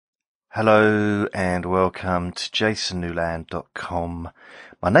Hello and welcome to jasonnewland.com.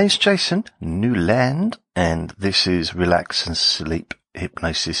 My name's Jason Newland and this is Relax and Sleep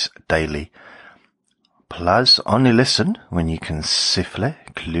Hypnosis Daily. Plus, only listen when you can safely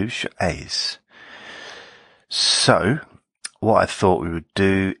close your eyes. So, what I thought we would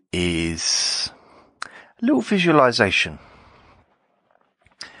do is a little visualization.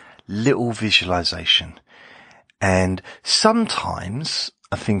 And sometimes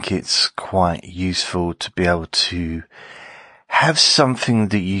I think it's quite useful to be able to have something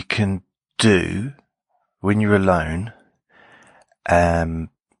that you can do when you're alone, but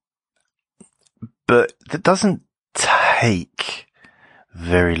that doesn't take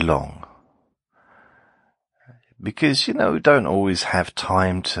very long. Because, we don't always have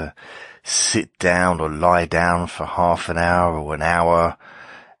time to sit down or lie down for half an hour or an hour,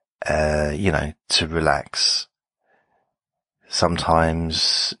 to relax.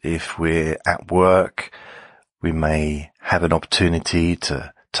 Sometimes if we're at work, we may have an opportunity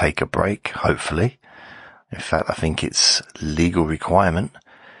to take a break, hopefully. In fact, I think it's legal requirement.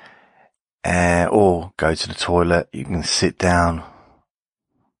 Or go to the toilet. You can sit down,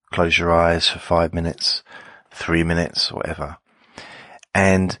 close your eyes for 5 minutes, 3 minutes, whatever.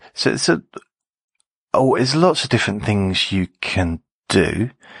 And so there's lots of different things you can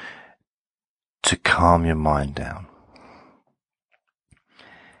do to calm your mind down.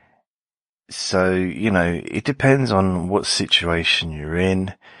 So, it depends on what situation you're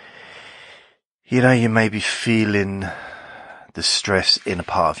in. You may be feeling the stress in a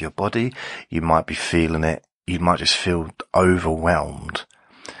part of your body. You might be feeling it. You might just feel overwhelmed.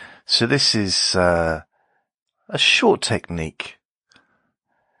 So this is a short technique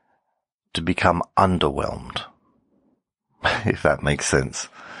to become underwhelmed, if that makes sense.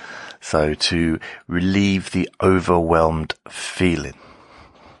 So to relieve the overwhelmed feeling.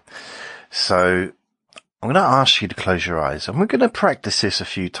 So I'm going to ask you to close your eyes and we're going to practice this a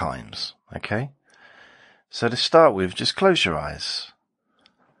few times. Okay. So to start with, just close your eyes.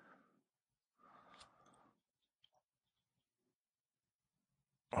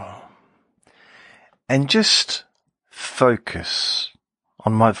 And just focus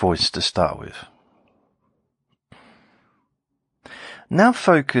on my voice to start with. Now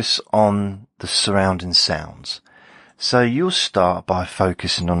focus on the surrounding sounds. So you'll start by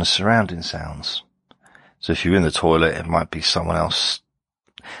focusing on the surrounding sounds. So if you're in the toilet, it might be someone else.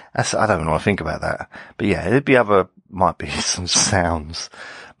 I don't want to think about that. But yeah, might be some sounds.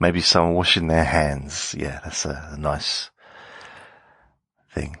 Maybe someone washing their hands. Yeah, that's a nice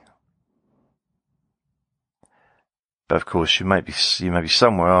thing. But of course, you may be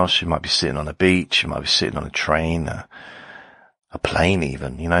somewhere else. You might be sitting on a beach. You might be sitting on a train, a plane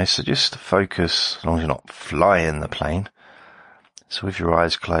even, so just focus, as long as you're not flying the plane. So with your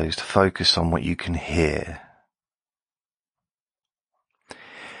eyes closed, focus on what you can hear.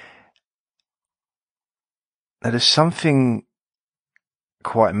 Now there's something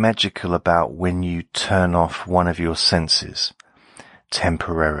quite magical about when you turn off one of your senses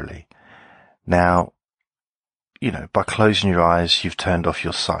temporarily. Now, by closing your eyes, you've turned off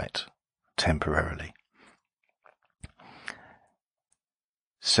your sight temporarily.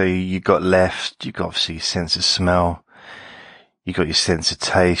 So you've got obviously your sense of smell, you got your sense of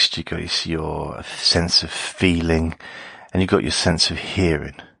taste, you got your sense of feeling, and you got your sense of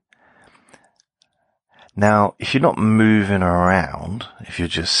hearing. Now, if you're not moving around, if you're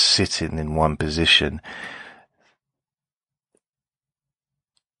just sitting in one position,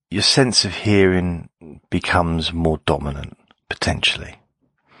 your sense of hearing becomes more dominant, potentially,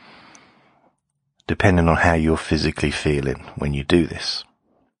 depending on how you're physically feeling when you do this.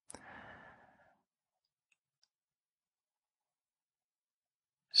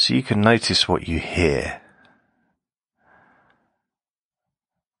 So you can notice what you hear.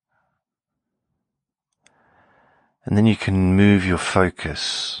 And then you can move your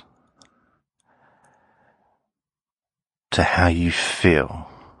focus to how you feel.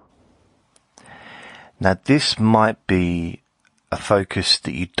 Now this might be a focus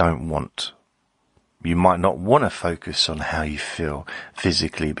that you don't want. You might not want to focus on how you feel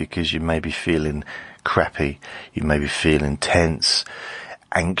physically because you may be feeling crappy, you may be feeling tense,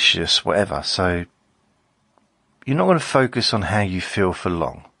 anxious, whatever. So you're not going to focus on how you feel for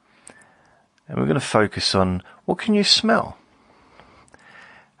long. And we're going to focus on what can you smell.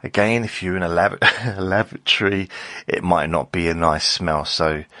 Again, if you're in a lavatory, it might not be a nice smell.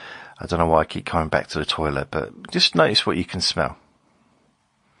 So I don't know why I keep coming back to the toilet, but just notice what you can smell.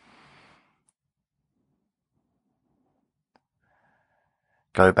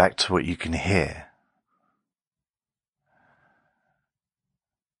 Go back to what you can hear.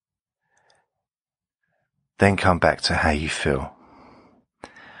 then come back to how you feel,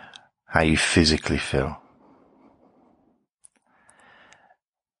 how you physically feel.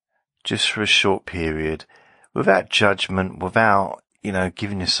 Just for a short period, without judgment, without,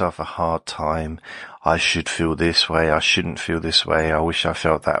 giving yourself a hard time. I should feel this way, I shouldn't feel this way, I wish I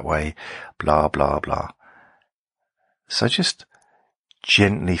felt that way, blah, blah, blah. So just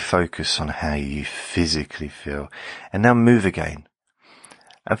gently focus on how you physically feel. And now move again.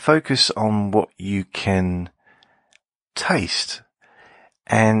 And focus on what you can taste.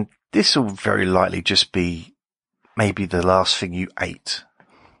 And this will very likely just be maybe the last thing you ate.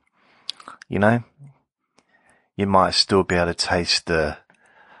 You might still be able to taste the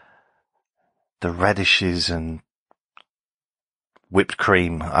radishes and whipped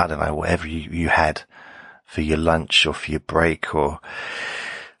cream, I don't know, whatever you had for your lunch or for your break, or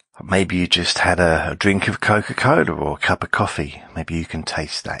maybe you just had a drink of Coca-Cola or a cup of coffee. Maybe you can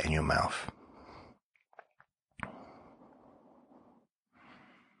taste that in your mouth.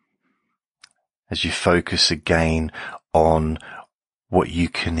 As you focus again on what you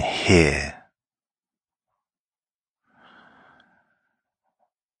can hear.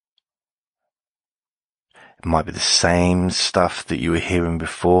 It might be the same stuff that you were hearing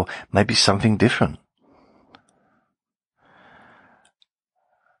before, maybe something different.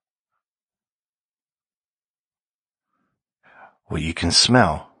 What you can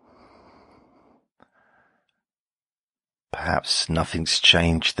smell. Perhaps nothing's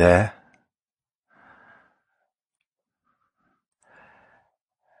changed there.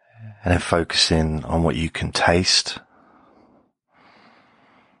 And then focusing on what you can taste.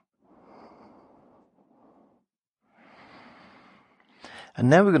 And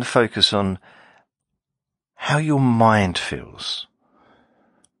now we're going to focus on how your mind feels.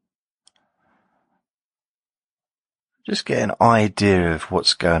 Just get an idea of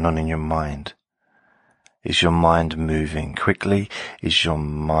what's going on in your mind. Is your mind moving quickly? Is your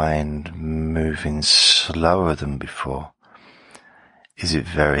mind moving slower than before? Is it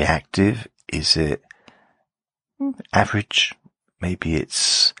very active? Is it average? Maybe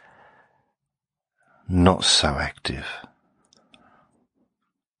it's not so active.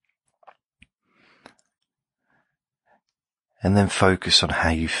 And then focus on how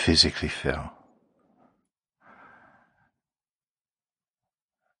you physically feel.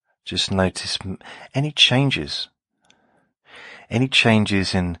 Just notice any changes. Any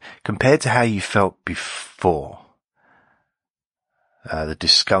changes in, compared to how you felt before. The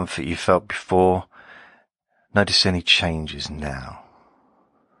discomfort you felt before. Notice any changes now.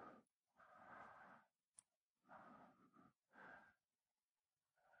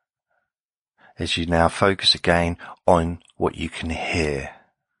 As you now focus again on what you can hear.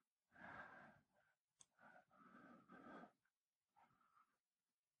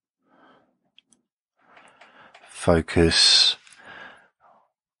 Focus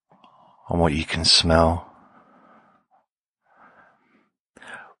on what you can smell.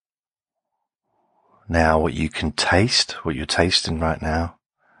 Now what you can taste, what you're tasting right now.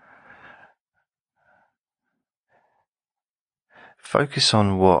 Focus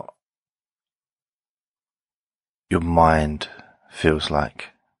on what your mind feels like.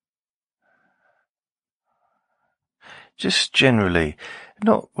 Just generally,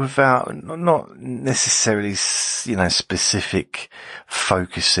 not necessarily, specific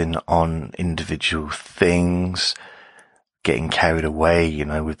focusing on individual things, getting carried away,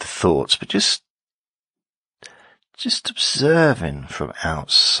 with the thoughts, but just observing from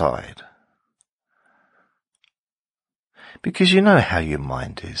outside. Because you know how your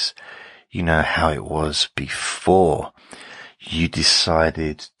mind is. You know how it was before you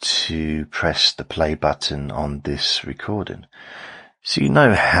decided to press the play button on this recording. So you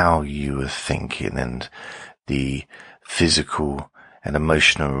know how you were thinking and the physical and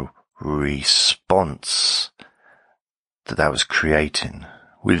emotional response that was creating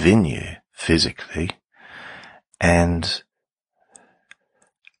within you physically. And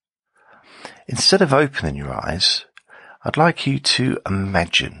instead of opening your eyes, I'd like you to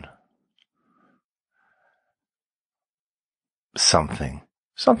imagine something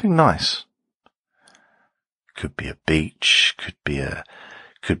nice. Could be a beach, could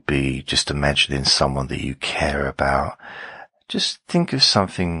be just imagining someone that you care about. Just think of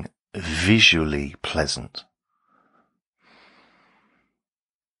something visually pleasant.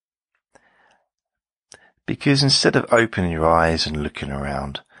 Because instead of opening your eyes and looking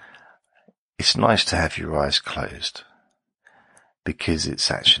around, it's nice to have your eyes closed. Because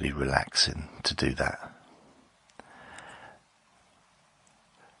it's actually relaxing to do that.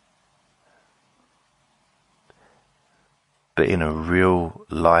 But in a real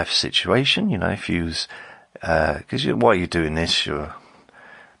life situation, if you was because while you're doing this, you're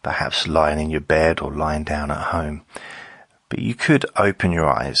perhaps lying in your bed or lying down at home. But you could open your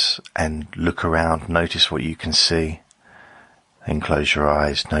eyes and look around, notice what you can see. Then close your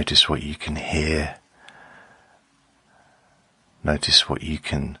eyes, notice what you can hear. Notice what you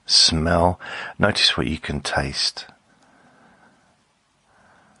can smell. Notice what you can taste.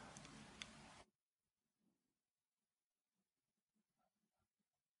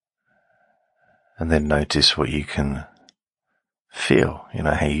 And then notice what you can feel,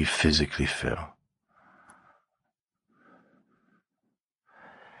 how you physically feel.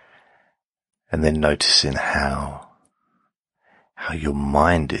 And then noticing how your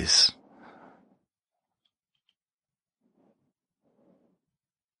mind is.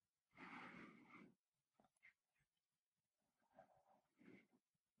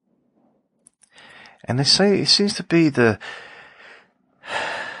 And they say it seems to be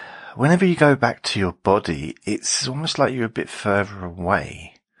whenever you go back to your body, it's almost like you're a bit further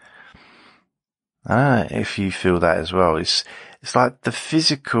away. I don't know if you feel that as well. It's like the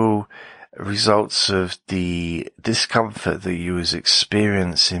physical results of the discomfort that you was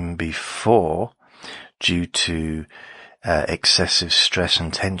experiencing before due to excessive stress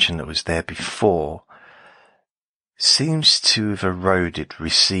and tension that was there before seems to have eroded,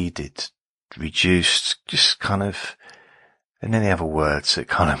 receded, reduced, just kind of, and any other words that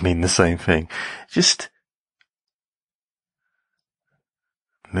kind of mean the same thing, just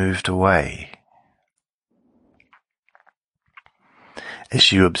moved away.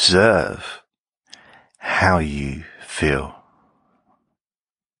 As you observe how you feel,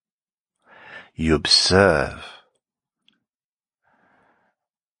 you observe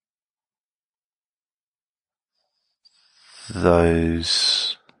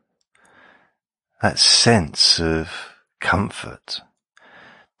that sense of comfort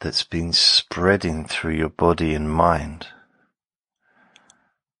that's been spreading through your body and mind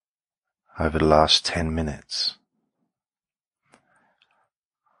over the last 10 minutes.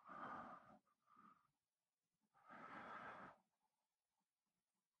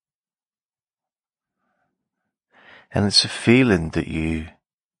 And it's a feeling that you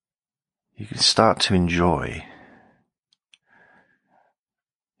can start to enjoy.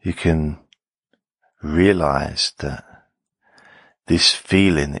 You can realize that this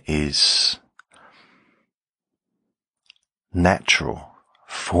feeling is natural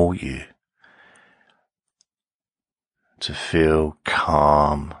for you to feel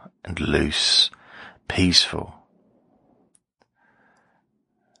calm and loose, peaceful.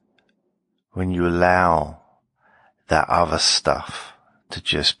 When you allow that other stuff to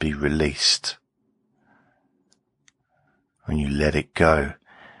just be released, when you let it go,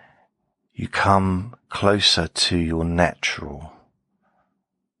 you come closer to your natural,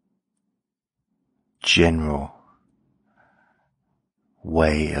 general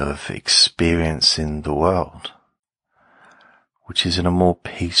way of experiencing the world, which is in a more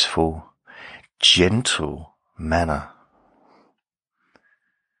peaceful, gentle manner.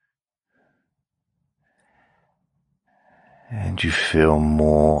 And you feel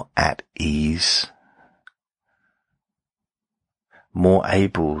more at ease, more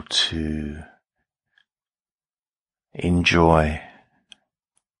able to enjoy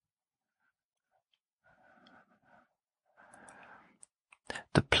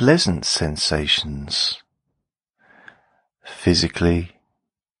the pleasant sensations physically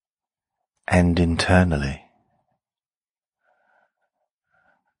and internally.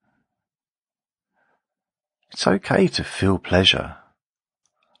 It's okay to feel pleasure.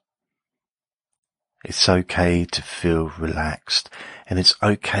 It's okay to feel relaxed, and it's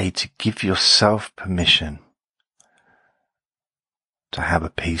okay to give yourself permission to have a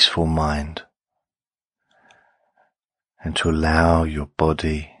peaceful mind and to allow your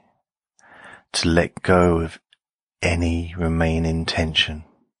body to let go of any remaining tension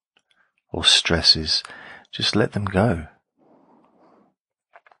or stresses. Just let them go.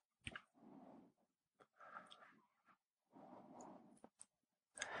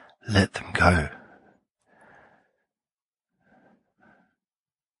 Let them go.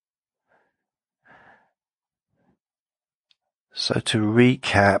 So to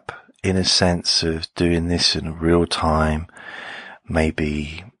recap, in a sense of doing this in real time,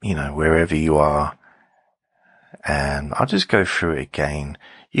 maybe, wherever you are, and I'll just go through it again.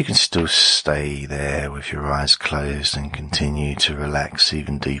 You can still stay there with your eyes closed and continue to relax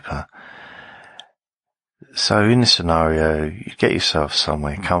even deeper. So in this scenario, you get yourself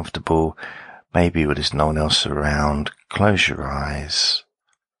somewhere comfortable, maybe where there's no one else around. Close your eyes.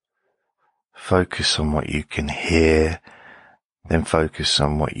 Focus on what you can hear. Then focus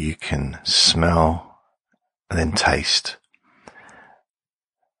on what you can smell and then taste.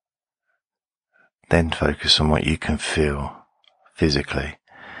 Then focus on what you can feel physically.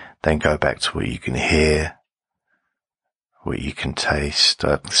 Then go back to what you can hear, what you can taste,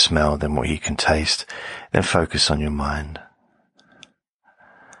 smell, then what you can taste. Then focus on your mind,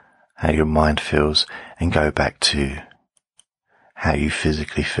 how your mind feels, and go back to how you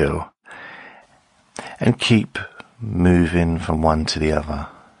physically feel. And keep moving from one to the other,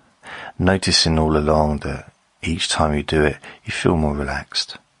 noticing all along that each time you do it, you feel more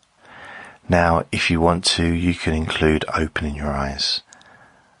relaxed. Now, if you want to, you can include opening your eyes.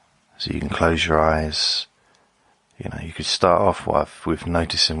 So you can close your eyes. You could start off with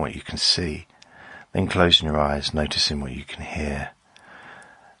noticing what you can see, then closing your eyes, noticing what you can hear,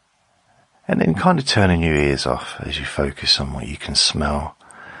 and then kind of turning your ears off as you focus on what you can smell,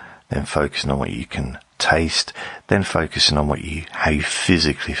 then focusing on what you can taste, then focusing on how you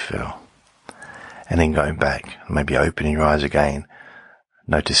physically feel, and then going back, maybe opening your eyes again,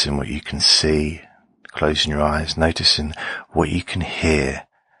 noticing what you can see, closing your eyes, noticing what you can hear.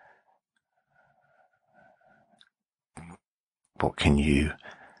 What can you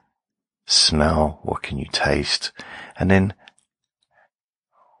smell? What can you taste? And then,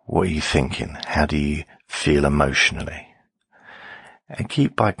 what are you thinking? How do you feel emotionally? And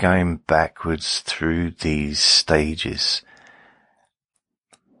keep by going backwards through these stages.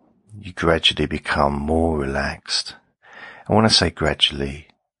 You gradually become more relaxed. And when I say gradually,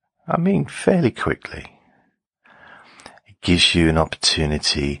 I mean fairly quickly. It gives you an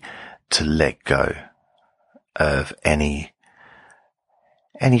opportunity to let go of anything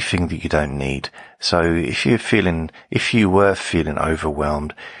that you don't need. So if you were feeling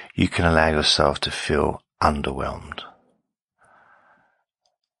overwhelmed, you can allow yourself to feel underwhelmed.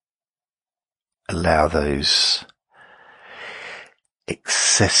 Allow those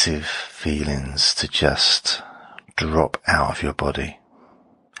excessive feelings to just drop out of your body,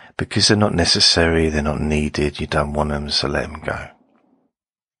 because they're not necessary, they're not needed, you don't want them, so let them go.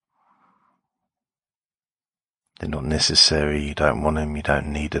 They're not necessary, you don't want them, you don't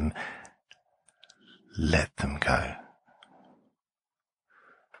need them. Let them go.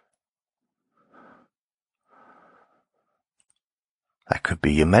 That could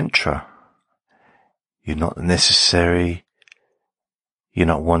be your mantra. You're not necessary, you're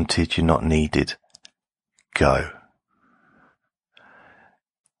not wanted, you're not needed. Go.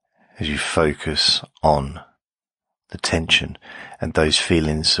 As you focus on the tension and those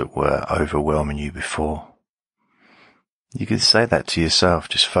feelings that were overwhelming you before. You can say that to yourself,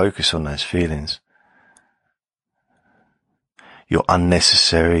 just focus on those feelings. You're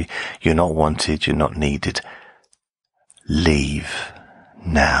unnecessary, you're not wanted, you're not needed. Leave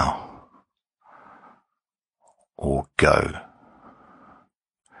now. Or go.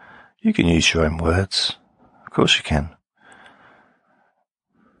 You can use your own words. Of course you can.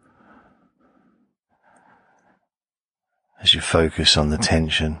 As you focus on the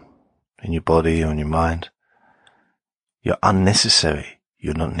tension in your body, on your mind, you're unnecessary.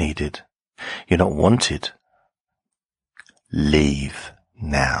 You're not needed. You're not wanted. Leave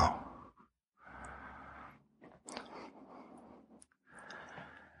now.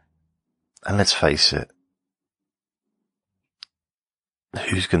 And let's face it.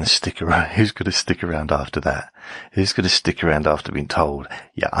 Who's going to stick around? Who's going to stick around after that? Who's going to stick around after being told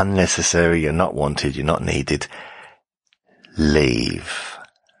you're unnecessary, you're not wanted, you're not needed? Leave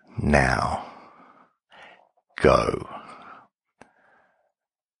now. Go.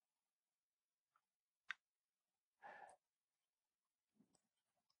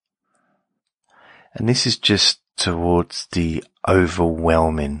 And this is just towards the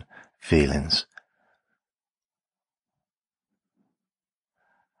overwhelming feelings.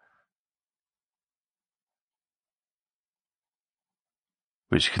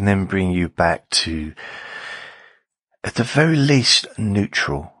 Which can then bring you back to, at the very least,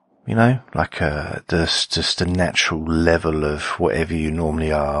 neutral. Like just a natural level of whatever you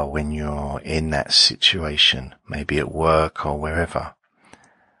normally are when you're in that situation, maybe at work or wherever.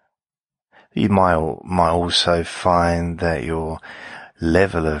 You might also find that your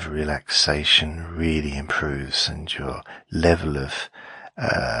level of relaxation really improves and your level of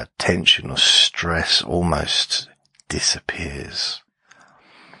tension or stress almost disappears.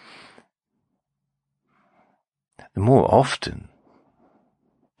 The more often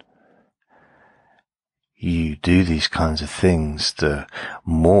you do these kinds of things, the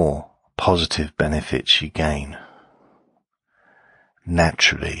more positive benefits you gain,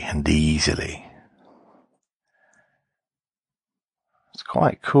 naturally and easily. It's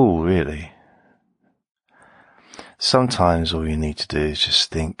quite cool, really. Sometimes all you need to do is just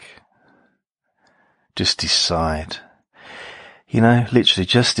think, Just decide. Literally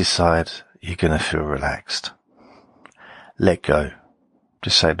just decide you're going to feel relaxed. Let go.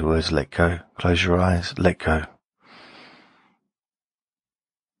 Just say the words, let go. Close your eyes, let go.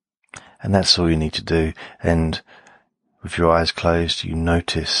 And that's all you need to do. And with your eyes closed, you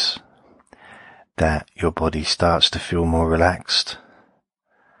notice that your body starts to feel more relaxed.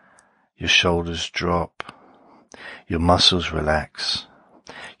 Your shoulders drop. Your muscles relax.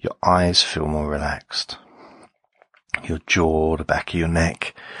 Your eyes feel more relaxed. Your jaw, the back of your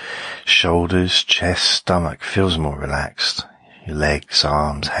neck, shoulders, chest, stomach feels more relaxed. Your legs,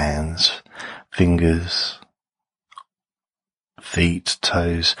 arms, hands, fingers, feet,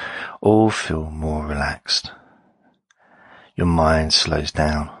 toes, all feel more relaxed. Your mind slows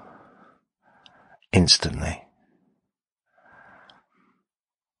down instantly.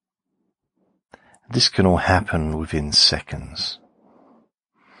 This can all happen within seconds.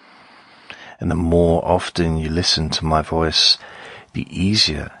 And the more often you listen to my voice, the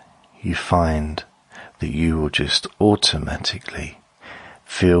easier you find that you will just automatically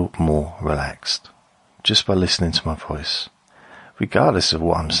feel more relaxed just by listening to my voice, regardless of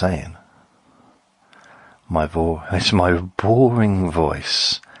what I'm saying. My boring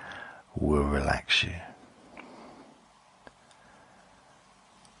voice will relax you.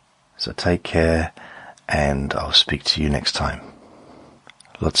 So take care, and I'll speak to you next time.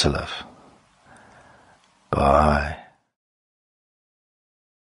 Lots of love. Bye.